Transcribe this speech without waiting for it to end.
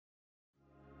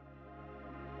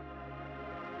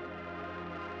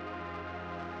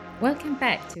Welcome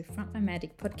back to Frontline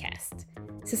Medic podcast.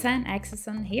 Susanne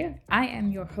Axelsson here. I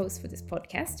am your host for this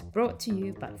podcast, brought to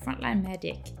you by Frontline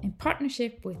Medic in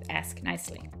partnership with Ask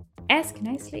Nicely. Ask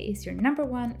Nicely is your number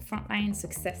one frontline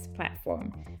success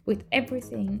platform with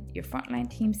everything your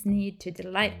frontline teams need to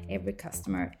delight every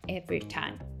customer every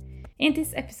time. In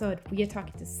this episode, we are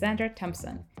talking to Sandra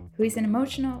Thompson, who is an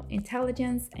emotional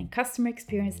intelligence and customer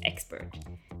experience expert.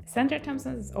 Sandra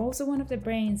Thompson is also one of the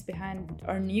brains behind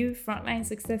our new Frontline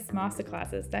Success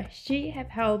Masterclasses that she have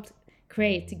helped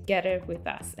create together with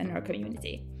us and our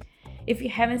community. If you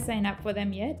haven't signed up for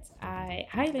them yet, I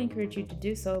highly encourage you to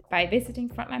do so by visiting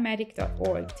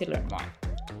frontlinemedic.org to learn more.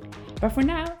 But for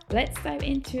now, let's dive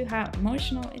into how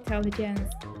emotional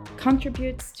intelligence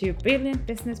contributes to brilliant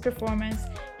business performance,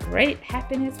 great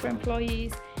happiness for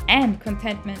employees, and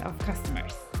contentment of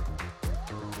customers.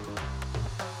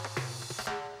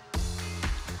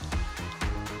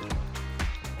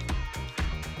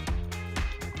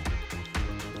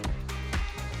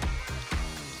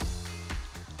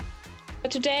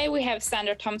 Today we have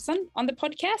Sandra Thompson on the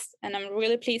podcast, and I'm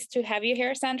really pleased to have you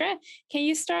here, Sandra. Can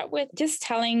you start with just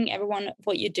telling everyone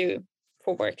what you do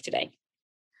for work today?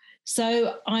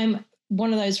 So I'm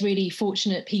one of those really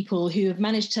fortunate people who have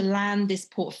managed to land this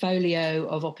portfolio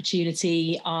of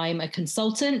opportunity. I'm a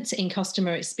consultant in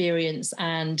customer experience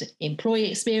and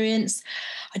employee experience.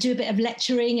 I do a bit of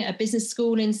lecturing at a business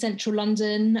school in central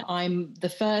London. I'm the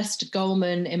first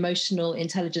Goldman emotional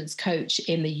intelligence coach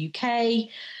in the UK.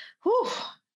 Whew,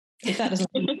 if that doesn't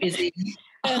make me busy.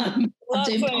 Lots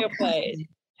on your plate.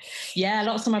 Yeah,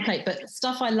 lots on my plate, but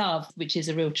stuff I love, which is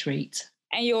a real treat.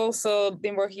 And you also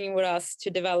been working with us to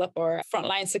develop our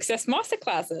Frontline Success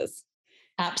Masterclasses.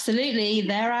 Absolutely.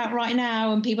 They're out right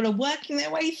now and people are working their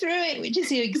way through it, which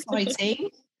is exciting.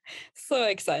 So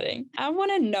exciting. I want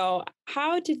to know,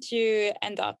 how did you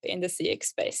end up in the CX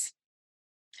space?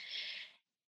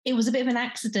 It was a bit of an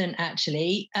accident,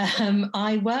 actually.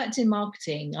 I worked in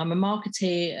marketing. I'm a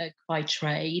marketeer by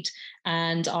trade,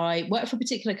 and I worked for a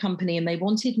particular company, and they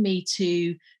wanted me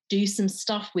to do some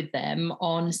stuff with them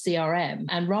on CRM.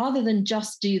 And rather than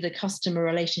just do the customer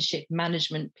relationship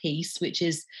management piece, which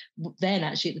is then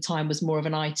actually at the time was more of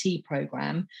an IT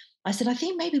program, I said, I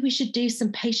think maybe we should do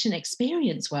some patient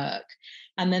experience work.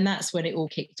 And then that's when it all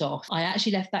kicked off. I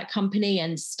actually left that company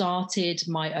and started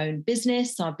my own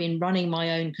business. I've been running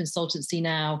my own consultancy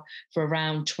now for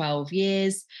around 12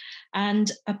 years.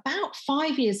 And about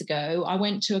 5 years ago, I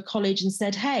went to a college and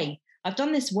said, hey, I've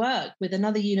done this work with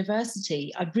another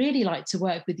university. I'd really like to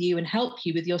work with you and help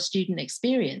you with your student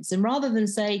experience. And rather than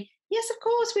say, yes, of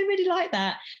course, we really like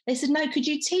that, they said, no, could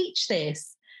you teach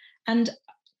this? And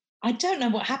I don't know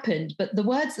what happened, but the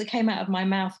words that came out of my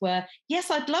mouth were,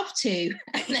 yes, I'd love to.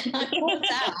 And then I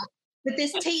walked out with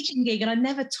this teaching gig, and I'd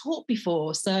never taught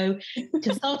before. So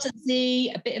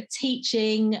consultancy, a bit of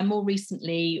teaching, and more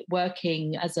recently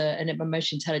working as an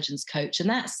emotional intelligence coach.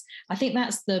 And I think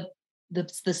that's the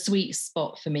sweet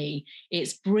spot for me.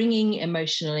 It's bringing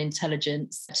emotional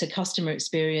intelligence to customer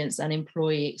experience and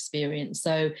employee experience.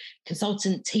 So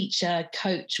consultant, teacher,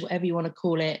 coach, whatever you want to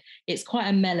call it, it's quite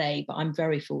a melee, but I'm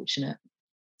very fortunate.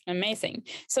 Amazing.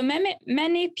 So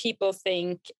many people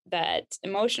think that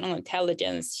emotional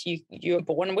intelligence, you're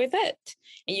born with it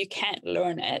and you can't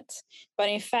learn it. But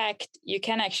in fact, you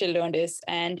can actually learn this.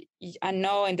 And I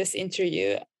know in this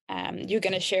interview, you're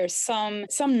going to share some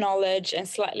knowledge and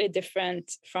slightly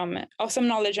different some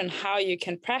knowledge on how you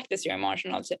can practice your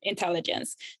emotional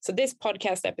intelligence. So this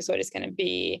podcast episode is going to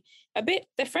be a bit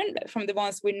different from the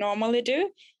ones we normally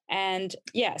do. And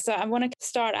yeah, so I want to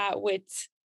start out with,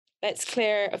 let's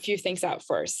clear a few things out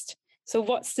first. So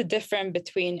what's the difference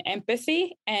between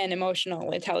empathy and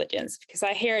emotional intelligence? Because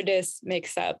I hear this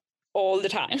mixed up all the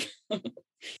time.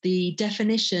 The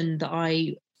definition that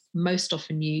I most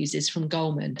often use is from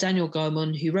Goleman, Daniel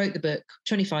Goleman, who wrote the book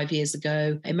 25 years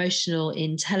ago, Emotional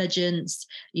Intelligence,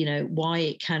 why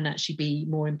it can actually be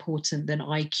more important than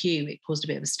IQ. It caused a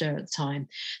bit of a stir at the time.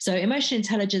 So emotional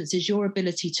intelligence is your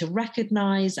ability to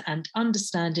recognize and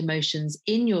understand emotions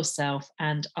in yourself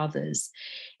and others.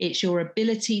 It's your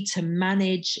ability to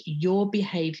manage your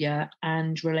behavior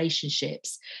and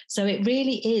relationships. So it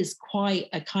really is quite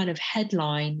a kind of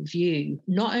headline view,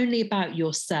 not only about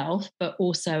yourself, but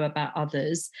also about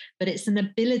others. But it's an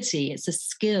ability, it's a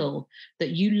skill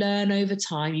that you learn over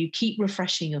time. You keep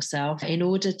refreshing yourself in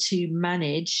order to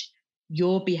manage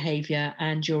your behavior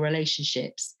and your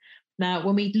relationships. Now,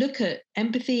 when we look at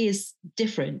empathy is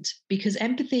different because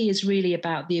empathy is really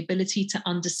about the ability to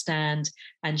understand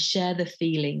and share the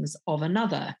feelings of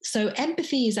another. So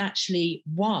empathy is actually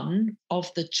one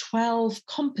of the 12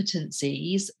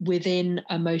 competencies within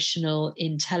emotional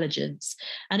intelligence.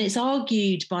 And it's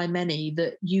argued by many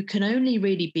that you can only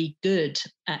really be good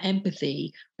at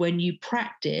empathy when you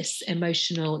practice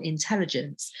emotional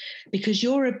intelligence, because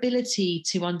your ability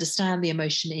to understand the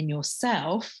emotion in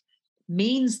yourself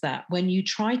means that when you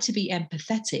try to be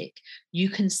empathetic, you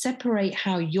can separate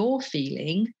how you're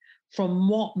feeling from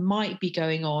what might be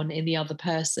going on in the other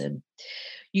person.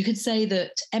 You could say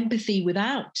that empathy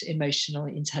without emotional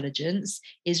intelligence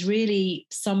is really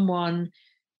someone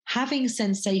having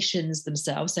sensations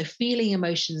themselves, so feeling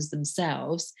emotions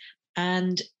themselves,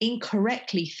 and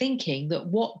incorrectly thinking that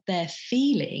what they're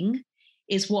feeling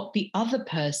is what the other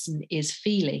person is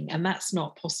feeling. And that's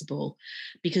not possible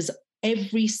because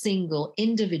every single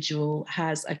individual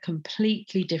has a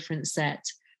completely different set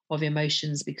of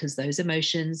emotions, because those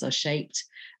emotions are shaped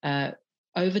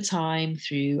over time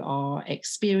through our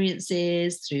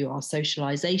experiences, through our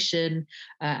socialization,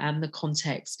 and the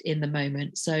context in the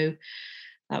moment. So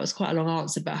that was quite a long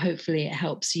answer, but hopefully it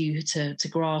helps you to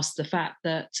grasp the fact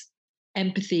that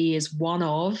empathy is one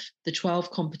of the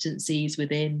 12 competencies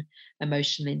within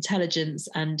emotional intelligence,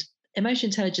 and emotional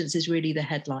intelligence is really the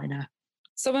headliner.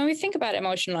 So when we think about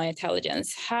emotional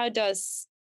intelligence, how does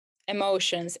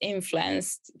emotions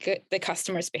influence the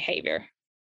customer's behavior?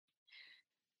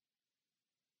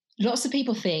 Lots of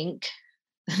people think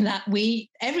that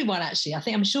everyone actually,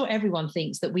 I'm sure everyone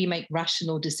thinks that we make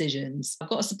rational decisions. I've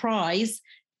got a surprise.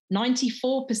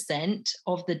 94%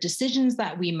 of the decisions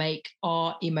that we make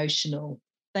are emotional.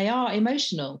 They are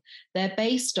emotional. They're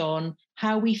based on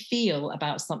how we feel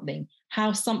about something,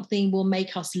 how something will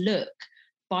make us look.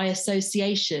 By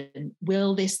association,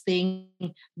 will this thing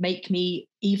make me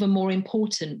even more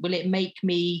important? Will it make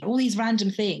me all these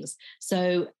random things?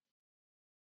 So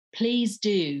please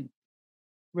do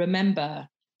remember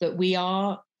that we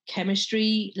are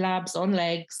chemistry labs on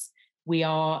legs. We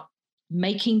are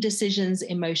making decisions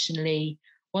emotionally.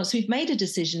 Once we've made a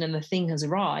decision and the thing has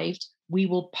arrived, we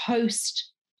will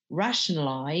post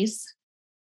rationalize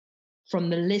from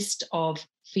the list of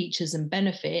features and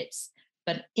benefits.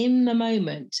 But in the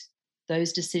moment,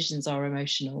 those decisions are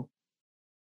emotional.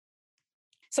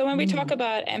 So when we talk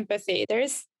about empathy,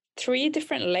 there's 3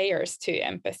 different layers to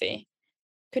empathy.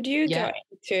 Could you go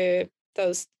into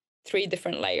those 3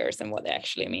 different layers and what they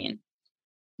actually mean?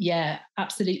 Yeah,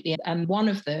 absolutely. And one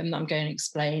of them I'm going to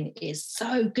explain is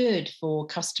so good for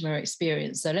customer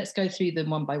experience. So let's go through them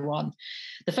one by one.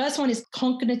 The first one is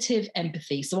cognitive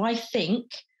empathy. So I think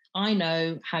I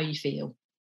know how you feel.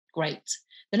 Great.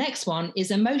 The next one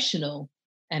is emotional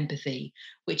empathy,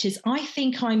 which is I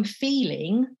think I'm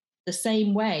feeling the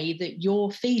same way that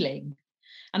you're feeling.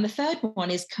 And the third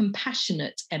one is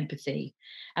compassionate empathy.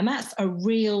 And that's a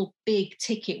real big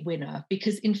ticket winner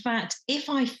because, in fact, if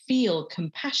I feel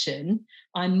compassion,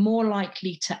 I'm more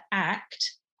likely to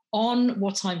act on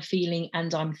what I'm feeling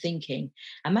and I'm thinking.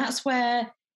 And that's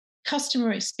where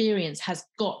customer experience has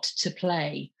got to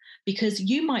play. Because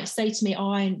you might say to me,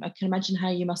 oh, I can imagine how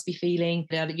you must be feeling.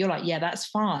 You're like, yeah, that's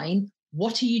fine.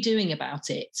 What are you doing about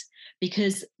it?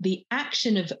 Because the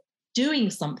action of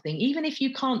doing something, even if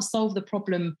you can't solve the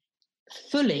problem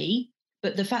fully,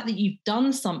 but the fact that you've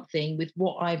done something with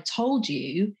what I've told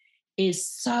you is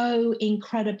so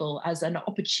incredible as an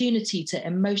opportunity to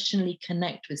emotionally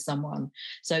connect with someone.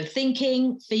 So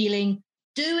thinking, feeling,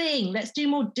 doing. Let's do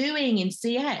more doing in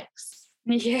CX.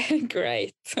 Yeah,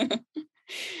 great.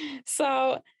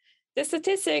 So the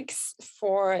statistics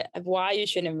for why you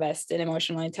should invest in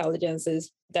emotional intelligence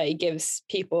is that it gives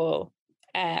people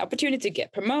opportunity to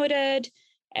get promoted,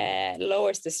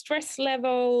 lowers the stress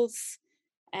levels,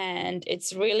 and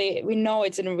it's really, we know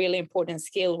it's a really important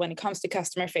skill when it comes to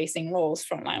customer facing roles,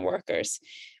 frontline workers.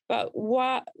 But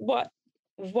why,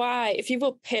 if you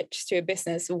will pitch to a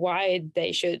business why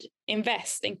they should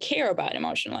invest and care about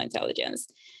emotional intelligence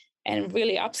and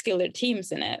really upskill their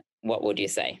teams in it, what would you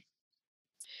say?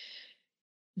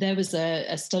 There was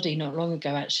a study not long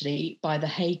ago, actually, by the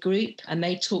Hay Group, and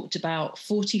they talked about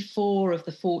 44 of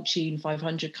the Fortune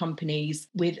 500 companies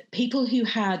with people who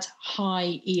had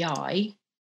high EI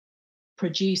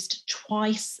produced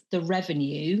twice the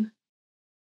revenue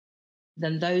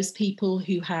than those people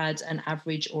who had an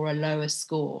average or a lower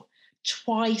score.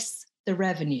 Twice the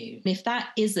revenue. If that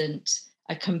isn't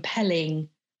a compelling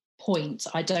point,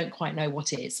 I don't quite know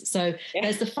what is. So Yeah.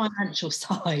 there's the financial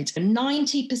side.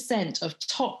 90% of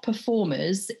top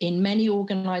performers in many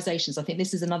organizations, I think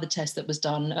this is another test that was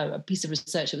done, a piece of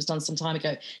research that was done some time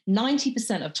ago,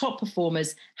 90% of top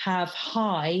performers have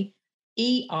high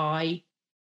EI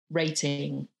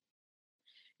rating.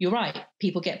 You're right,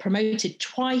 people get promoted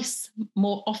twice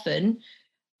more often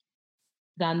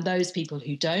than those people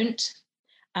who don't.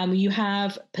 You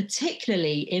have,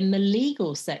 particularly in the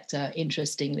legal sector,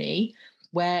 interestingly,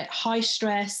 where high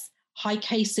stress, high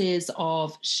cases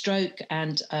of stroke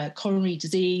and coronary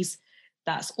disease,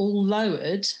 that's all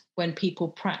lowered when people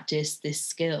practice this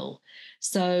skill.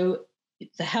 So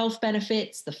the health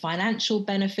benefits, the financial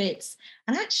benefits,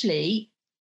 and actually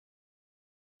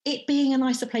it being a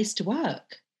nicer place to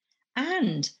work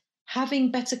and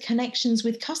having better connections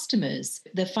with customers.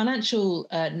 The financial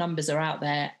numbers are out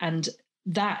there, and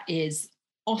that is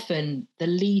often the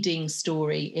leading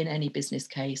story in any business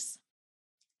case.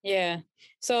 Yeah.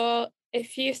 So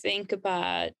if you think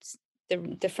about the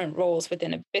different roles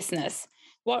within a business,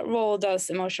 what role does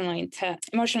emotional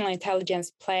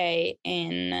intelligence play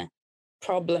in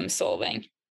problem solving?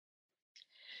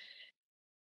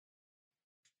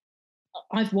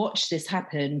 I've watched this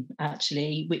happen,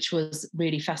 actually, which was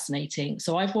really fascinating.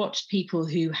 So I've watched people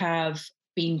who have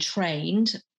been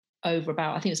trained over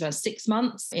about, I think it was about 6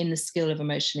 months in the skill of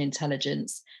emotional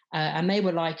intelligence. And they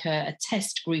were like a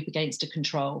test group against a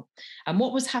control. And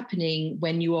what was happening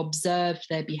when you observed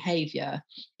their behavior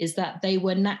is that they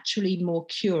were naturally more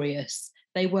curious.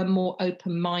 They were more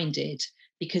open-minded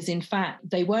because, in fact,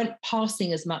 they weren't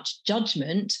passing as much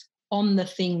judgment on the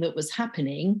thing that was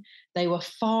happening. They were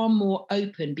far more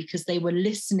open because they were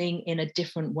listening in a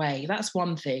different way. That's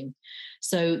one thing.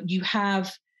 So you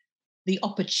have the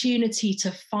opportunity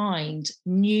to find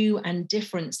new and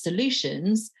different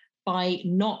solutions by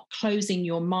not closing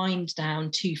your mind down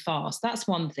too fast. That's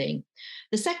one thing.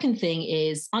 The second thing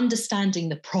is understanding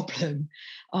the problem.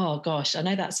 Oh gosh, I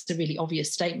know that's a really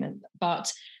obvious statement,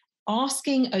 but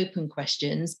asking open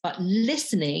questions, but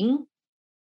listening,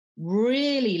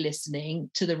 really listening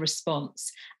to the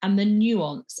response and the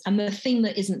nuance and the thing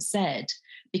that isn't said.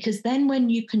 Because then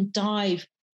when you can dive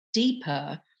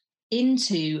deeper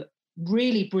into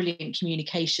really brilliant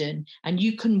communication and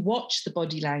you can watch the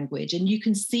body language and you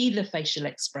can see the facial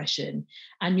expression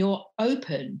and you're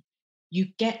open, you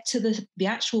get to the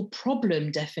actual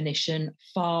problem definition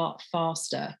far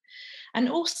faster. And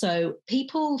also,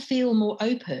 people feel more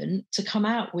open to come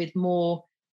out with more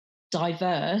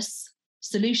diverse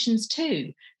solutions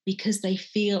too, because they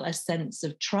feel a sense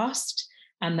of trust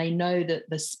and they know that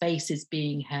the space is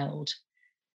being held.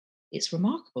 It's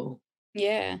remarkable.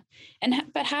 Yeah.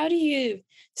 But how do you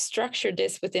structure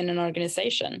this within an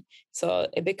organization so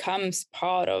it becomes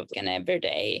part of an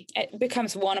everyday, it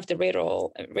becomes one of the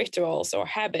rituals or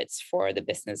habits for the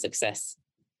business success?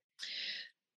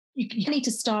 You need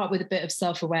to start with a bit of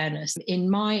self-awareness. In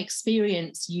my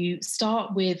experience, you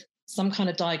start with some kind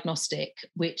of diagnostic,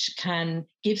 which can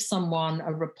give someone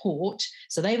a report.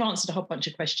 So they've answered a whole bunch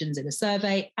of questions in a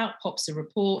survey, out pops a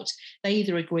report. They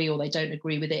either agree or they don't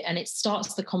agree with it. And it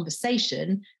starts the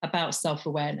conversation about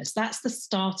self-awareness. That's the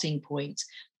starting point,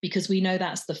 because we know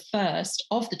that's the first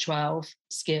of the 12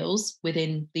 skills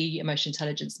within the emotional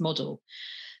intelligence model.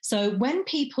 So when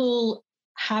people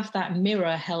have that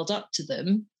mirror held up to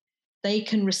them, they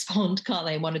can respond, can't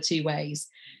they, in one or two ways.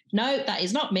 No, that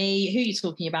is not me. Who are you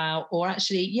talking about? Or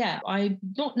actually, yeah, I'm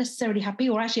not necessarily happy,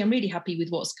 or actually, I'm really happy with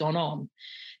what's gone on.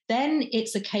 Then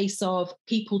it's a case of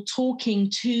people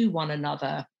talking to one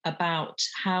another about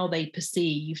how they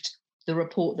perceived the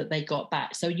report that they got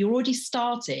back. So you're already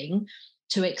starting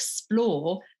to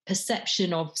explore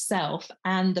perception of self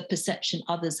and the perception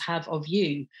others have of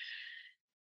you.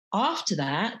 After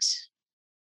that,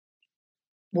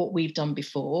 what we've done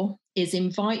before is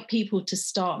invite people to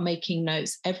start making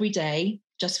notes every day,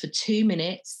 just for 2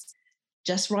 minutes,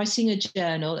 just writing a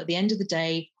journal at the end of the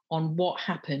day on what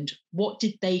happened. What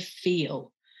did they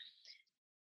feel?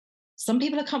 Some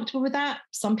people are comfortable with that.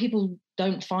 Some people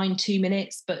don't find 2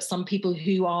 minutes, but some people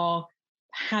who are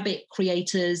habit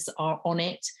creators are on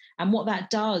it. And what that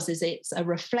does is it's a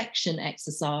reflection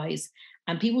exercise,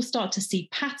 and people start to see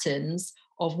patterns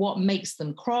of what makes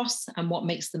them cross and what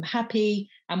makes them happy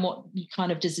and what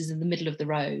kind of just is in the middle of the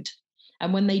road.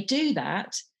 And when they do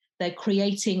that, they're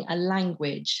creating a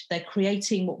language. They're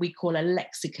creating what we call a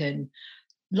lexicon,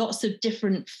 lots of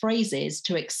different phrases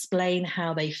to explain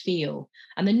how they feel.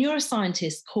 And the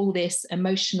neuroscientists call this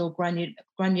emotional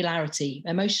granularity.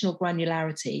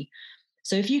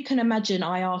 So if you can imagine,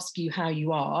 I ask you how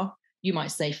you are, you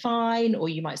might say fine, or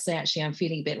you might say, actually, I'm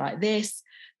feeling a bit like this.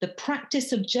 The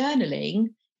practice of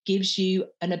journaling gives you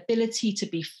an ability to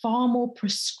be far more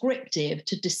prescriptive,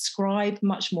 to describe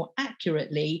much more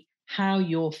accurately how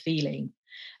you're feeling.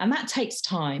 And that takes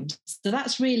time. So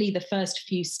that's really the first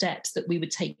few steps that we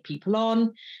would take people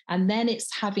on. And then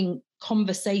it's having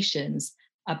conversations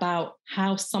about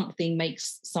how something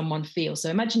makes someone feel. So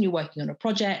imagine you're working on a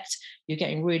project, you're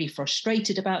getting really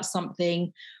frustrated about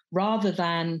something, rather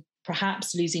than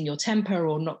perhaps losing your temper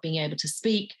or not being able to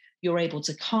speak, you're able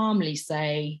to calmly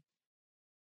say,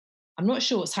 I'm not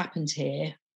sure what's happened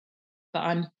here, but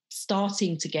I'm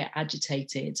starting to get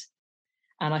agitated.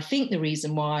 And I think the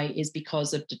reason why is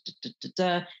because of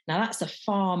Now, that's a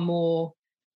far more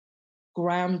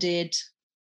grounded,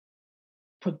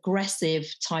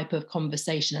 progressive type of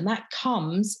conversation. And that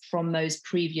comes from those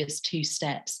previous two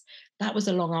steps. That was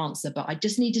a long answer, but I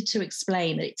just needed to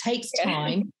explain that it takes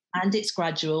time and it's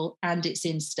gradual and it's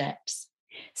in steps.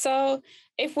 So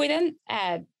if we then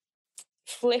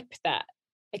flip that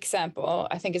example,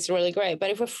 I think it's really great.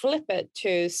 But if we flip it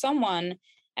to someone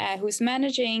who's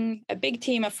managing a big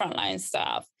team of frontline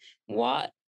staff,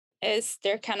 what is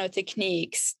their kind of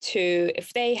techniques to,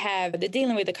 if they're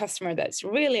dealing with a customer that's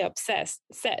really upset,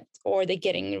 or they're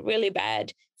getting really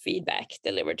bad feedback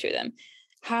delivered to them,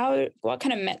 what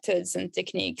kind of methods and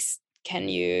techniques can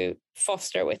you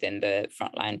foster within the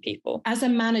frontline people? As a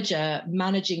manager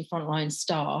managing frontline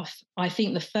staff, I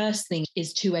think the first thing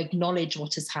is to acknowledge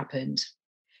what has happened.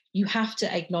 You have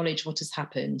to acknowledge what has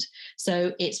happened.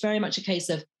 So it's very much a case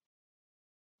of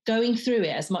going through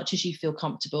it as much as you feel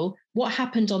comfortable. What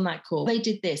happened on that call? They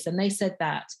did this and they said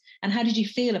that. And how did you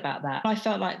feel about that? I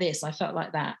felt like this, I felt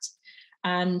like that.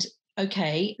 And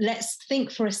okay, let's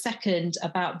think for a second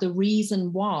about the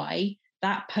reason why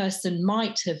that person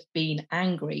might have been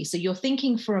angry. So you're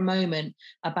thinking for a moment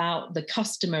about the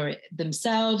customer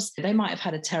themselves. They might have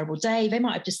had a terrible day. They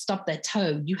might have just stubbed their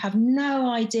toe. You have no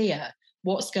idea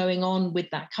what's going on with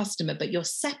that customer, but you're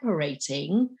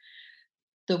separating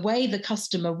the way the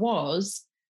customer was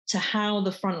to how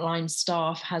the frontline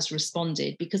staff has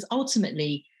responded, because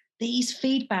ultimately these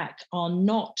feedback are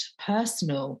not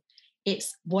personal.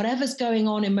 It's whatever's going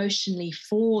on emotionally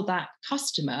for that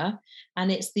customer,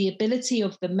 and it's the ability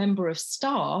of the member of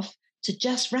staff to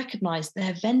just recognize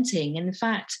they're venting. And in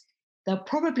fact, they'll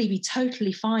probably be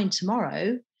totally fine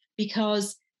tomorrow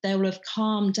because they will have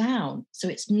calmed down. So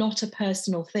it's not a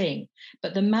personal thing.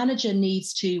 But the manager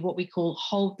needs to, what we call,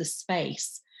 hold the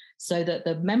space so that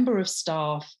the member of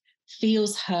staff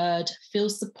feels heard,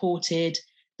 feels supported,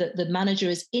 that the manager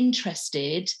is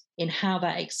interested in how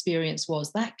that experience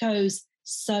was. That goes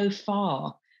so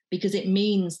far, because it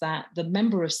means that the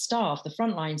member of staff, the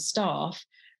frontline staff,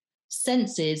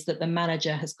 senses that the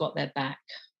manager has got their back.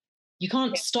 You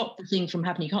can't stop the thing from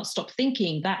happening. You can't stop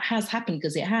thinking that has happened,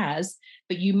 because it has,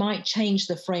 but you might change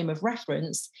the frame of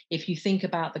reference if you think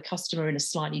about the customer in a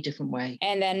slightly different way.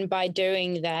 And then by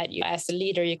doing that, you, as a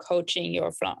leader, you're coaching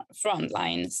your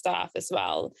frontline staff as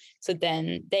well. So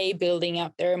then they building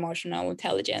up their emotional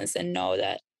intelligence and know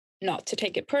that not to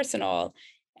take it personal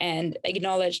and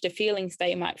acknowledge the feelings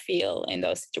they might feel in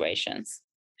those situations.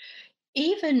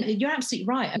 You're absolutely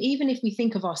right. Even if we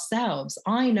think of ourselves,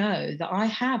 I know that I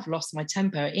have lost my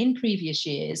temper in previous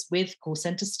years with call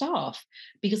center staff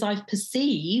because I've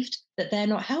perceived that they're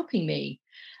not helping me.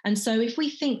 And so if we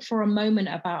think for a moment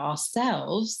about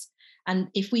ourselves, and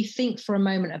if we think for a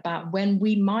moment about when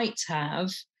we might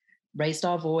have raised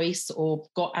our voice or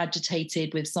got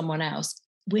agitated with someone else,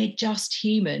 we're just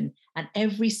human. And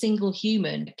every single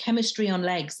human, chemistry on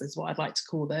legs is what I'd like to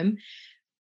call them,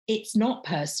 it's not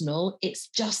personal. It's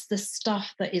just the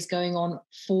stuff that is going on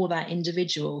for that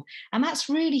individual. And that's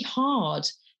really hard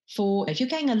if you're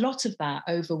getting a lot of that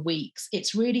over weeks,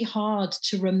 it's really hard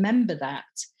to remember that.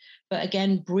 But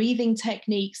again, breathing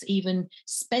techniques, even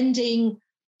spending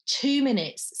 2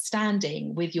 minutes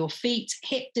standing with your feet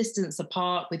hip distance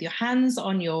apart, with your hands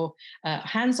on your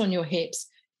hips,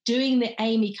 doing the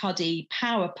Amy Cuddy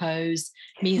power pose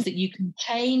means that you can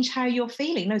change how you're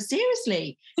feeling. No,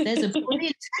 seriously, there's a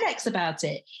brilliant TEDx about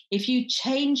it. If you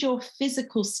change your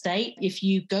physical state, if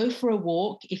you go for a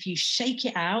walk, if you shake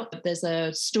it out, there's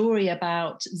a story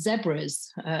about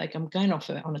zebras. I'm going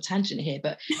off on a tangent here,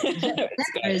 but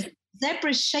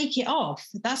zebras shake it off.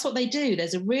 That's what they do.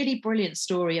 There's a really brilliant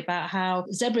story about how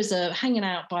zebras are hanging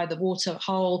out by the water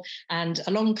hole and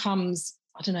along comes,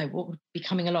 I don't know what would be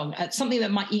coming along, something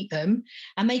that might eat them,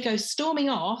 and they go storming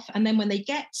off. And then when they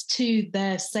get to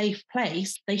their safe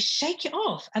place, they shake it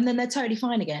off and then they're totally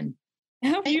fine again.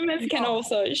 Humans can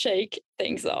also shake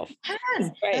things off.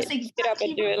 Can. That's exactly get up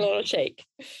and do a little shake.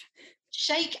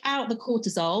 Shake out the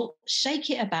cortisol, shake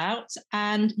it about,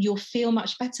 and you'll feel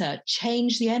much better.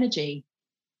 Change the energy.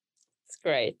 It's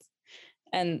great.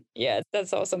 And yeah,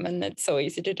 that's awesome. And it's so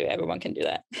easy to do. Everyone can do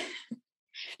that.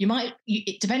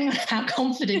 Depending on how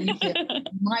confident you feel,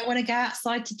 you might want to go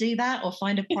outside to do that or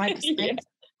find a private space.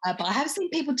 Yeah. But I have seen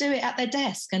people do it at their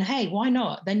desk, and hey, why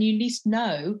not? Then you at least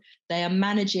know they are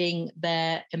managing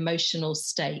their emotional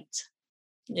state.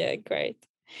 Yeah, great.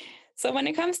 So when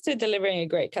it comes to delivering a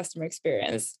great customer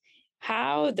experience,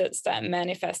 how does that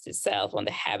manifest itself on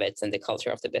the habits and the culture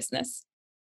of the business?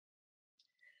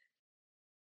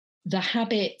 The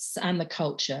habits and the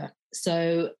culture.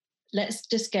 So let's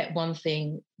just get one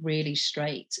thing really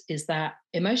straight, is that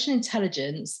emotional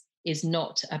intelligence is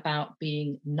not about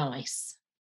being nice.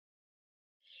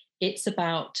 It's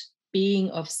about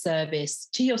being of service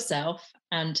to yourself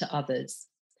and to others.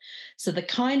 So the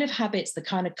kind of habits, the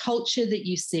kind of culture that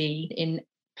you see in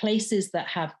places that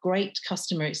have great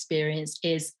customer experience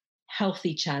is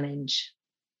healthy challenge.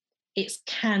 It's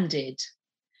candid.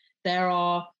 There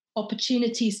are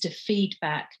opportunities to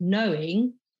feedback,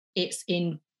 knowing it's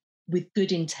in with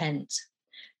good intent.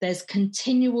 There's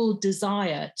continual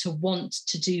desire to want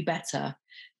to do better.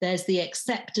 There's the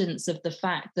acceptance of the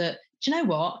fact that, do you know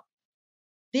what?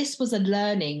 This was a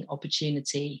learning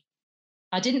opportunity.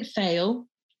 I didn't fail.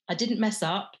 I didn't mess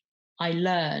up. I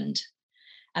learned.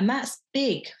 And that's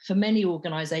big for many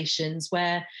organizations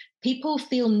where people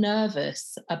feel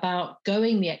nervous about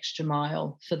going the extra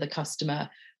mile for the customer,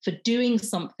 for doing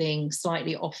something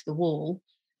slightly off the wall,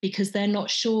 because they're not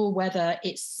sure whether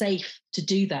it's safe to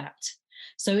do that.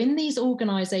 So in these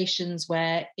organizations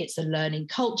where it's a learning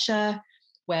culture,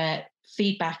 where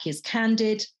feedback is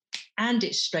candid and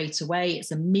it's straight away,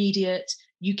 it's immediate,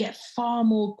 you get far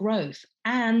more growth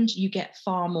and you get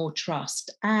far more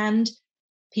trust, and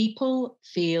people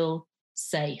feel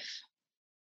safe.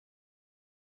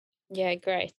 Yeah,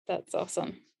 great. That's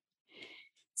awesome.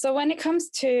 So when it comes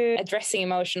to addressing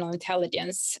emotional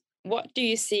intelligence, what do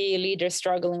you see leaders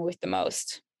struggling with the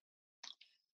most?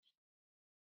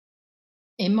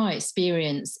 In my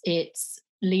experience, it's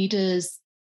leaders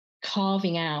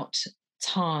carving out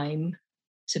time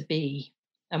to be.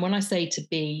 And when I say to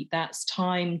be, that's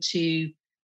time to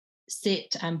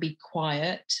sit and be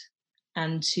quiet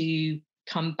and to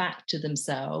come back to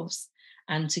themselves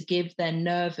and to give their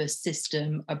nervous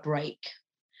system a break.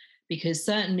 Because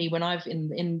certainly when I've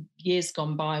in years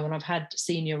gone by, when I've had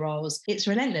senior roles, it's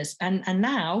relentless. And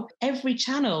now every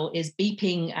channel is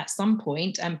beeping at some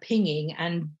point and pinging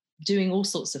and doing all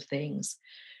sorts of things.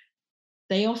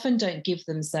 They often don't give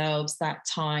themselves that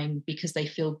time because they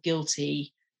feel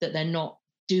guilty that they're not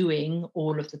doing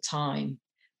all of the time.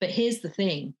 But here's the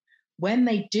thing, when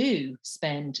they do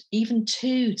spend even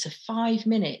 2 to 5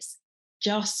 minutes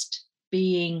just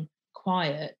being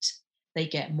quiet, they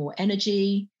get more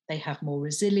energy, they have more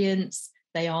resilience,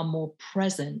 they are more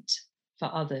present for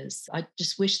others. I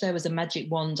just wish there was a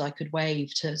magic wand I could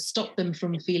wave to stop them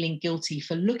from feeling guilty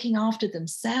for looking after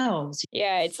themselves.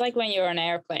 Yeah, it's like when you're on an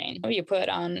airplane, you put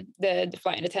on, the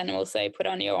flight attendant will say, put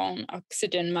on your own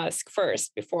oxygen mask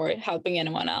first before helping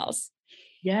anyone else.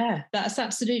 Yeah, that's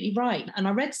absolutely right. And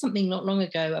I read something not long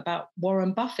ago about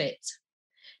Warren Buffett.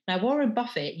 Now, Warren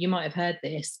Buffett, you might have heard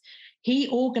this, he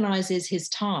organizes his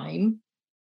time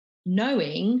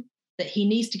knowing that he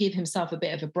needs to give himself a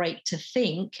bit of a break to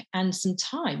think and some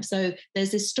time. So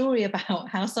there's this story about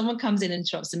how someone comes in and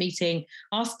interrupts a meeting,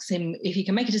 asks him if he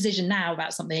can make a decision now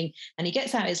about something, and he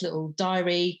gets out his little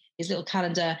diary, his little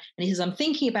calendar, and he says, I'm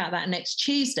thinking about that next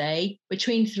Tuesday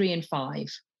between 3 and 5.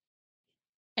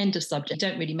 End of subject.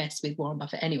 Don't really mess with Warren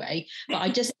Buffett anyway. But I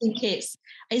just think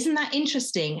isn't that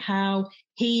interesting how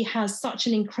he has such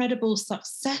an incredible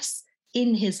success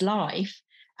in his life?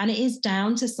 And it is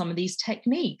down to some of these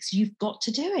techniques. You've got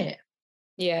to do it.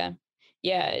 Yeah.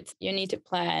 Yeah. You need to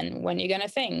plan when you're going to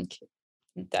think.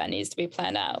 That needs to be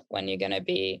planned out. When you're going to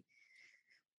be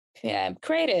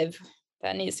creative,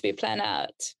 that needs to be planned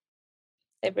out.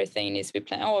 Everything needs to be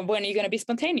planned. Or when you're going to be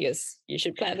spontaneous, you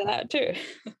should plan that out too.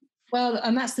 Well,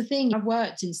 and that's the thing. I've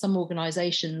worked in some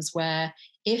organizations where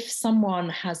if someone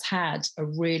has had a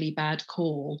really bad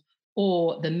call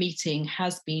or the meeting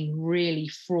has been really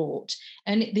fraught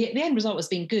and the end result has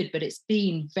been good, but it's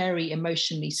been very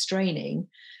emotionally straining,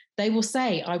 they will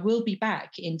say, I will be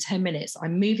back in 10 minutes.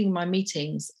 I'm moving my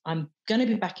meetings. I'm going to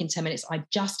be back in 10 minutes. I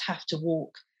just have to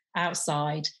walk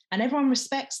outside. And everyone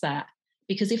respects that.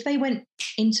 Because if they went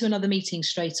into another meeting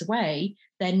straight away,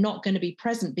 they're not going to be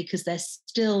present because they're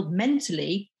still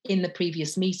mentally in the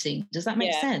previous meeting. Does that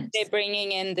make sense? They're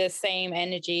bringing in the same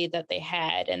energy that they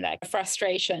had and that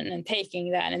frustration and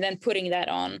taking that and then putting that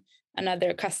on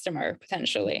another customer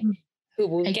potentially who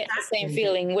will get the same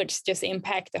feeling, which just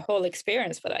impact the whole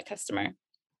experience for that customer.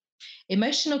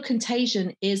 Emotional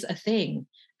contagion is a thing.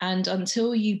 And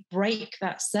until you break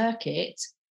that circuit,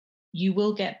 you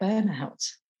will get burnout.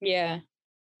 Yeah.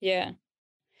 Yeah.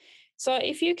 So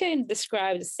if you can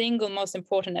describe the single most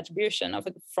important attribution of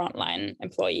a frontline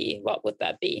employee, what would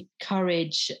that be?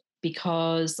 Courage,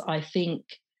 because I think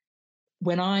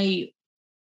when I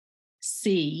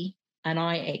see and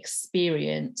I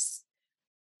experience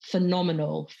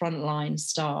phenomenal frontline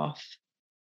staff,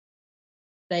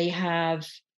 they have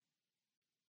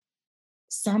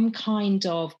some kind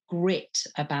of grit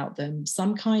about them,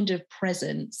 some kind of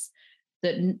presence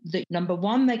that number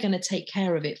one, they're going to take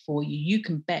care of it for you. You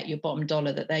can bet your bottom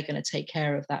dollar that they're going to take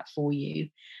care of that for you.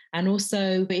 And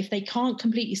also, if they can't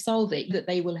completely solve it, that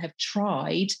they will have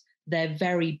tried their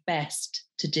very best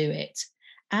to do it.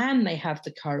 And they have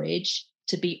the courage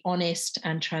to be honest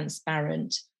and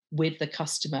transparent with the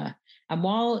customer. And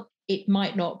while it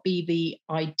might not be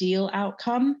the ideal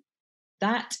outcome,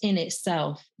 that in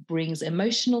itself brings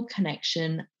emotional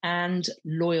connection and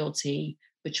loyalty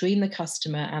between the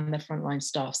customer and the frontline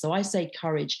staff. So I say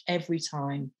courage every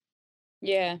time.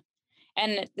 Yeah.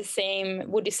 And the same,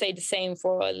 would you say the same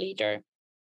for a leader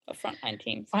of frontline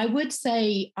teams? I would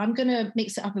say, I'm going to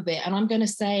mix it up a bit, and I'm going to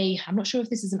say, I'm not sure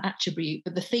if this is an attribute,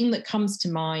 but the thing that comes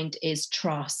to mind is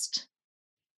trust,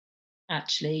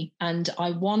 actually. And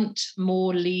I want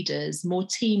more leaders, more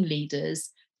team leaders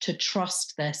to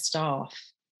trust their staff,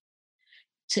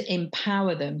 to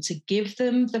empower them, to give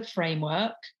them the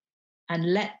framework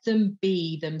and let them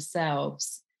be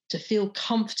themselves, to feel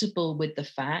comfortable with the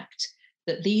fact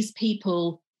that these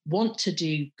people want to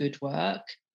do good work,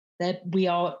 that we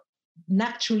are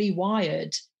naturally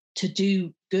wired to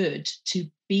do good, to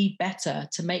be better,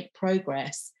 to make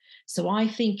progress. So I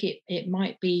think it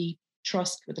might be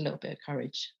trust with a little bit of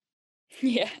courage.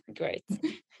 Yeah, great.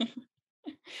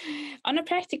 On a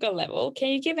practical level, can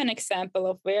you give an example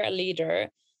of where a leader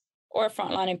or a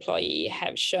frontline employee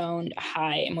have shown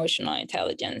high emotional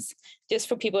intelligence, just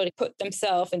for people to put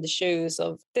themselves in the shoes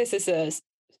of this is a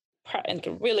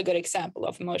really good example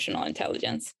of emotional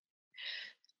intelligence?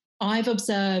 I've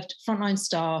observed frontline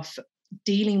staff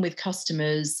dealing with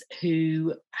customers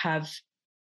who have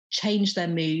changed their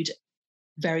mood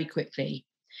very quickly.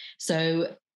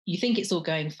 So you think it's all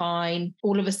going fine.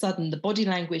 All of a sudden, the body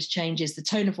language changes, the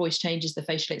tone of voice changes, the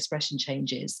facial expression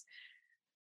changes.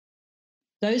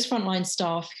 Those frontline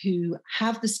staff who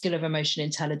have the skill of emotional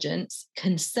intelligence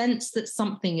can sense that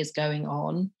something is going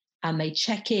on, and they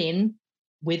check in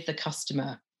with the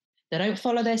customer. They don't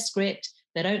follow their script.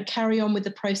 They don't carry on with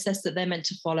the process that they're meant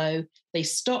to follow. They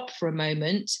stop for a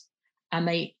moment and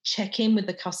they check in with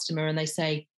the customer and they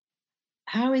say,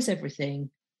 how is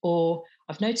everything? Or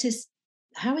I've noticed,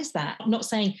 how is that? I'm not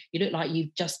saying you look like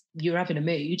you're having a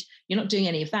mood. You're not doing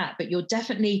any of that, but you're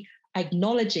definitely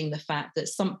acknowledging the fact that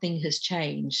something has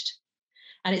changed.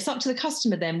 And it's up to the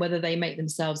customer then whether they make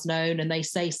themselves known and they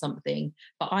say something.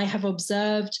 But I have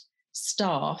observed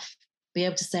staff be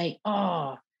able to say,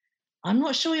 oh, I'm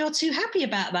not sure you're too happy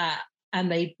about that.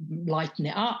 And they lighten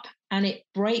it up and it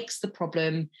breaks the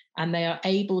problem, and they are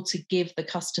able to give the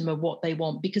customer what they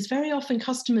want, because very often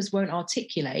customers won't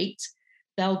articulate.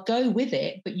 They'll go with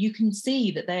it, but you can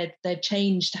see that they've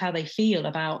changed how they feel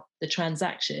about the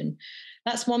transaction.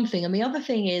 That's one thing. And the other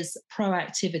thing is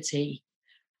proactivity.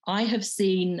 I have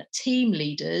seen team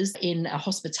leaders in a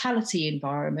hospitality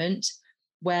environment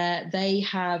where they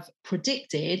have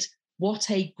predicted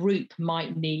what a group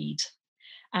might need.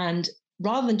 And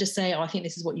rather than just say, oh, I think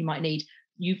this is what you might need,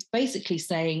 you're basically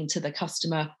saying to the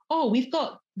customer, oh, we've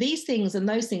got these things and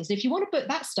those things. If you want to book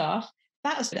that stuff,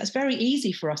 that's very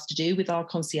easy for us to do with our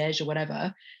concierge or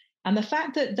whatever. And the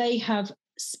fact that they have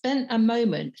spent a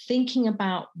moment thinking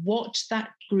about what that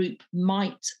group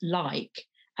might like,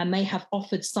 and they have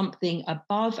offered something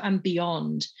above and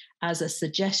beyond as a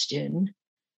suggestion,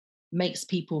 makes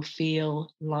people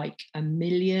feel like $1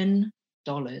 million.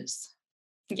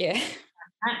 Yeah.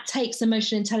 That takes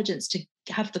emotional intelligence to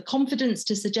have the confidence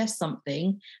to suggest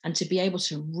something and to be able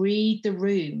to read the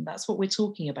room. That's what we're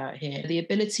talking about here. The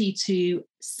ability to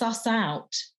suss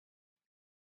out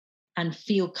and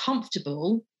feel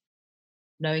comfortable,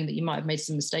 knowing that you might have made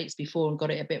some mistakes before and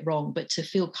got it a bit wrong, but to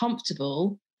feel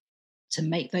comfortable to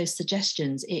make those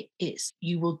suggestions,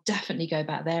 you will definitely go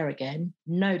back there again.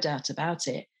 No doubt about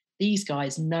it. These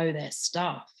guys know their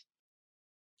stuff.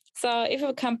 So if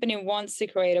a company wants to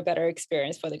create a better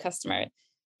experience for the customer,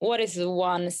 what is the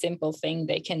one simple thing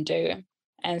they can do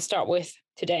and start with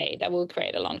today that will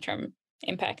create a long-term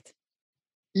impact?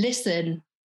 Listen.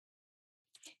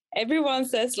 Everyone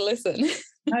says listen.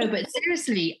 No, but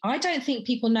seriously, I don't think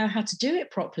people know how to do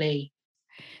it properly.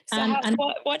 So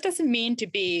what does it mean to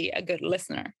be a good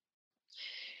listener?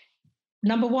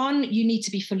 Number one, you need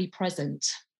to be fully present.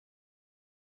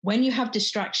 When you have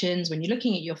distractions, when you're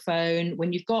looking at your phone,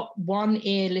 when you've got one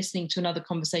ear listening to another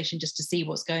conversation just to see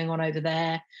what's going on over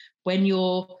there, when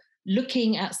you're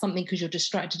looking at something because you're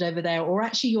distracted over there, or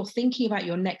actually you're thinking about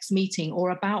your next meeting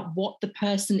or about what the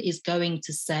person is going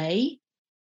to say.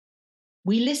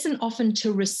 We listen often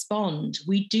to respond.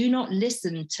 We do not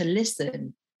listen to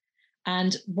listen.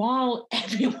 And while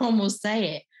everyone will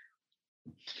say it,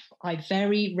 I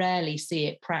very rarely see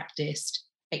it practiced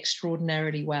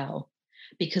extraordinarily well.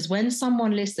 Because when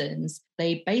someone listens,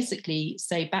 they basically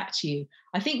say back to you,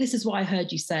 I think this is what I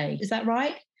heard you say. Is that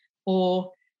right?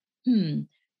 Or,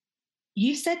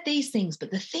 you said these things,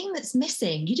 but the thing that's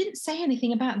missing, you didn't say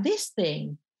anything about this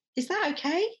thing. Is that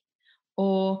okay?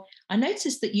 Or I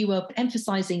noticed that you were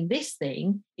emphasizing this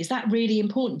thing. Is that really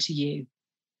important to you?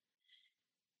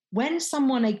 When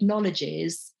someone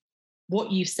acknowledges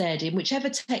what you said in whichever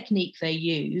technique they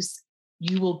use,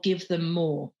 you will give them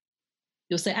more.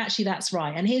 You'll say, actually, that's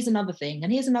right. And here's another thing.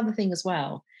 And here's another thing as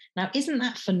well. Now, isn't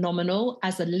that phenomenal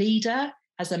as a leader,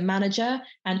 as a manager,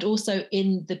 and also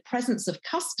in the presence of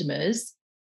customers?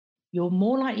 You're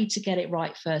more likely to get it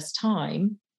right first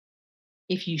time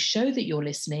if you show that you're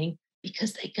listening,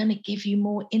 because they're going to give you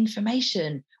more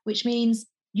information, which means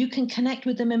you can connect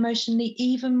with them emotionally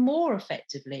even more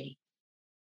effectively.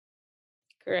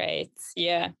 Great.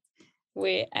 Yeah.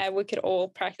 We could all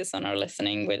practice on our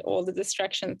listening with all the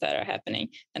distractions that are happening.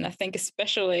 And I think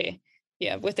especially,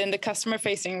 within the customer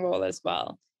facing role as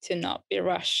well, to not be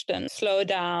rushed and slow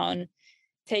down,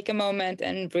 take a moment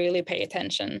and really pay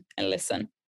attention and listen.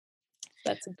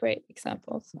 That's a great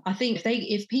example. I think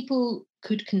if people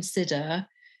could consider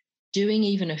doing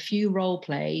even a few role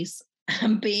plays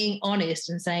and being honest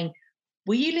and saying,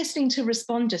 were you listening to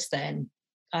respond just then?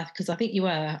 Because I think you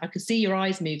were. I could see your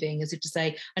eyes moving as if to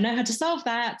say, I know how to solve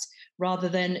that, rather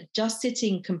than just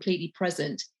sitting completely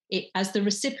present. As the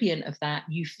recipient of that,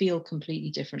 you feel completely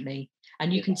differently.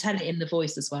 And you can tell it in the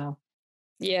voice as well.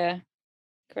 Yeah,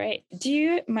 great.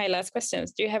 My last question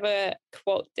is, do you have a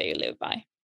quote that you live by?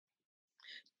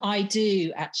 I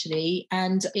do, actually.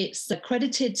 And it's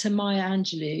credited to Maya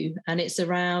Angelou. And it's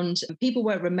around, people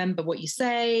won't remember what you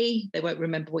say, they won't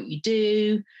remember what you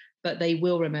do, but they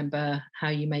will remember how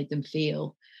you made them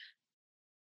feel.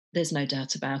 There's no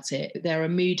doubt about it. There are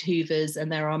mood hoovers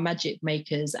and there are magic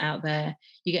makers out there.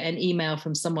 You get an email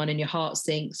from someone and your heart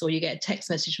sinks, or you get a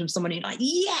text message from someone and you're like,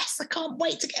 yes, I can't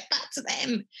wait to get back to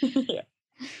them. Yeah.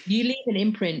 You leave an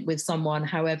imprint with someone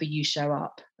however you show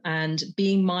up, and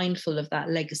being mindful of that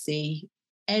legacy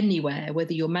anywhere,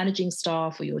 whether you're managing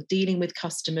staff or you're dealing with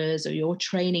customers or you're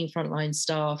training frontline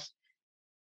staff,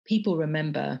 people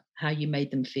remember how you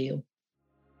made them feel.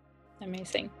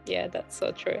 Amazing. Yeah, that's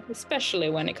so true,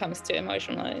 especially when it comes to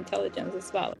emotional intelligence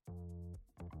as well.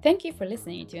 Thank you for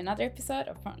listening to another episode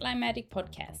of Frontline Medic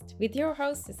Podcast with your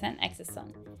host, Susanne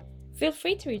Axelsson. Feel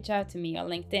free to reach out to me on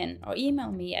LinkedIn or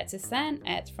email me at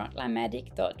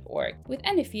susanne@frontlinemedic.org with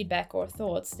any feedback or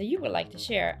thoughts that you would like to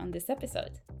share on this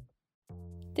episode.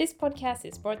 This podcast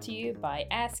is brought to you by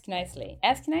Ask Nicely.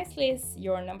 Ask Nicely is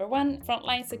your #1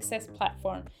 frontline success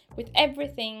platform with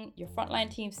everything your frontline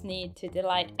teams need to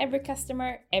delight every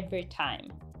customer every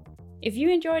time. If you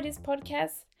enjoyed this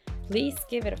podcast, please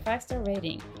give it a 5-star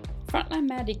rating. Frontline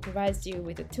Medic provides you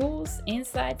with the tools,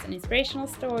 insights, and inspirational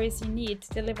stories you need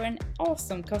to deliver an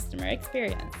awesome customer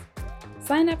experience.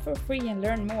 Sign up for free and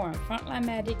learn more on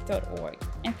frontlinemedic.org.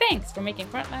 And thanks for making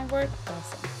frontline work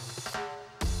awesome.